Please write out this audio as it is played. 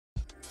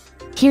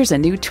Here's a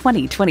new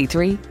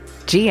 2023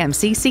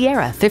 GMC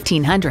Sierra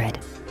 1500.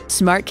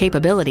 Smart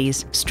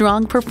capabilities,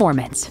 strong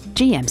performance,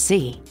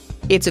 GMC.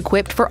 It's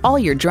equipped for all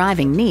your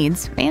driving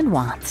needs and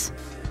wants.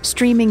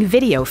 Streaming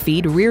video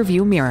feed rear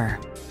view mirror,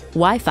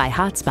 Wi-Fi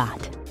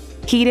hotspot,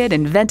 heated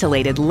and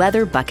ventilated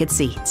leather bucket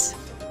seats,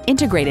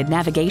 integrated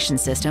navigation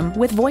system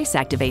with voice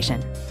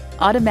activation,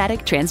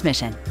 automatic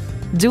transmission,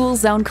 dual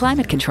zone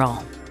climate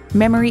control,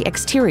 memory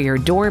exterior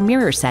door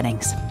mirror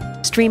settings,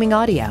 streaming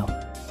audio,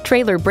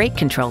 trailer brake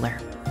controller,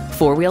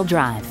 four-wheel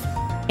drive,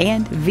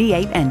 and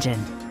V8 engine.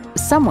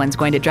 Someone's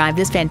going to drive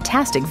this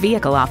fantastic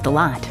vehicle off the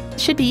lot.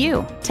 Should be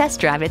you. Test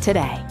drive it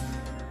today.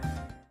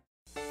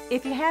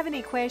 If you have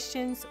any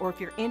questions or if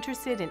you're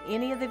interested in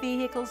any of the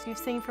vehicles you've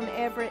seen from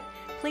Everett,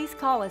 please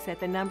call us at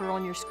the number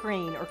on your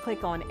screen or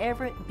click on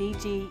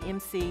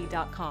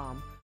everettbgmc.com.